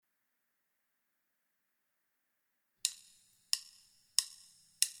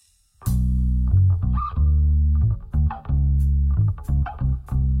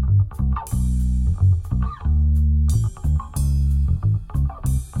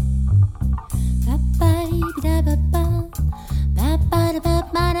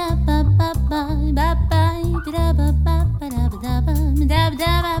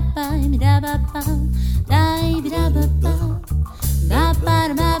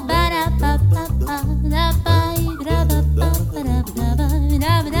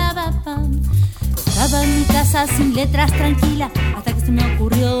Estaba en mi casa sin letras, tranquila, hasta que se me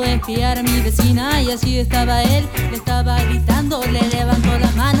ocurrió espiar a mi vecina. Y allí estaba él, le estaba gritando, le levantó la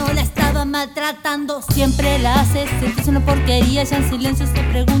mano, la estaba maltratando. Siempre la hace sentirse una porquería. Ya en silencio se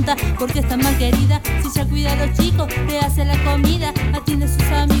pregunta por qué está mal, querida. Si ella cuida a los chicos, le hace la comida, atiende a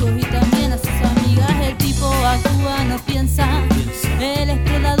sus amigos y también a sus amigas. El tipo actúa, no piensa, él es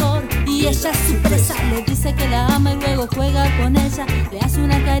predador y ella es su presa. Le dice que la ama y luego juega con ella, le hace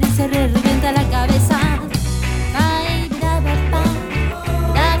una caricia y le revienta la cabeza. Ay, brava, pa,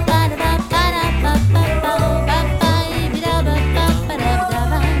 da, para, ba, para, pa, pa, pa, ba, pa, y brava, pa, para,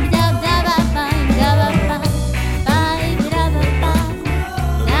 brava, brava, pa, brava, pa, ay, brava, pa,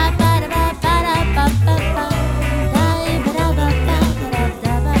 da, para, ba, para, pa, pa, pa, ay, brava, pa, para,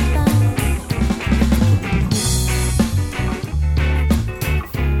 brava, pa.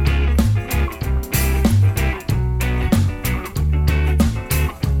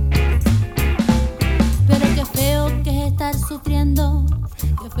 Sufriendo,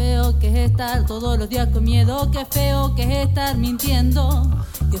 qué feo que es estar todos los días con miedo, qué feo que es estar mintiendo,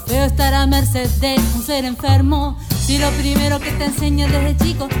 qué feo estar a merced de un ser enfermo. Si lo primero que te enseñan desde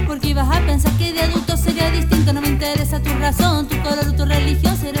chico, porque ibas a pensar que de adulto sería distinto. No me interesa tu razón, tu color o tu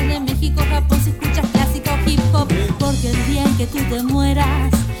religión, si eres de México, Japón, si escuchas clásica o hip hop. Porque el día en que tú te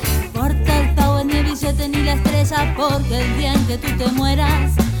mueras, no importa el power, ni el billete, ni la estrella. Porque el día en que tú te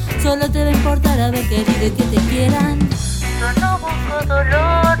mueras, solo te va a importar haber querido y que te quieran. Yo no busco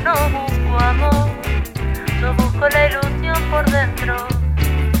dolor, no busco amor, yo busco la ilusión por dentro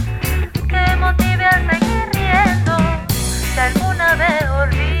que motive a seguir riendo. Si alguna vez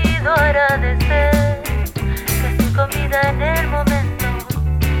olvido agradecer que estoy con vida en el momento,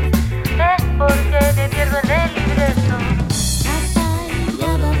 es porque me pierdo en el libreto.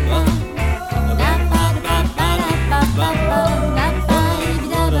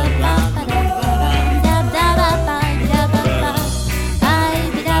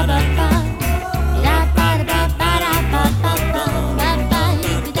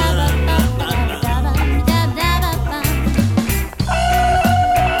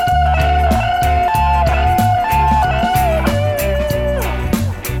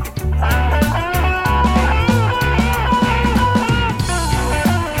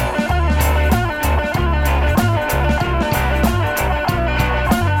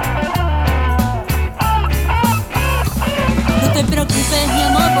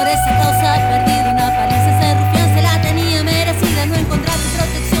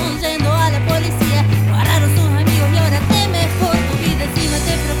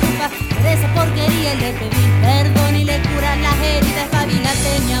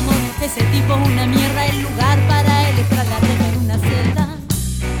 Ese tipo es una mierda, el lugar para él es tratar de ver una celda.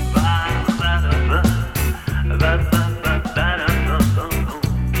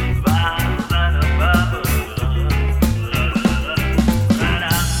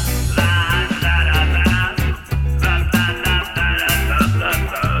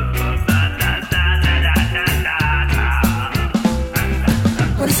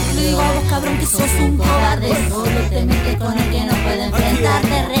 Por eso te digo a vos, cabrón, que sos un cobarde. Solo te metes con el que no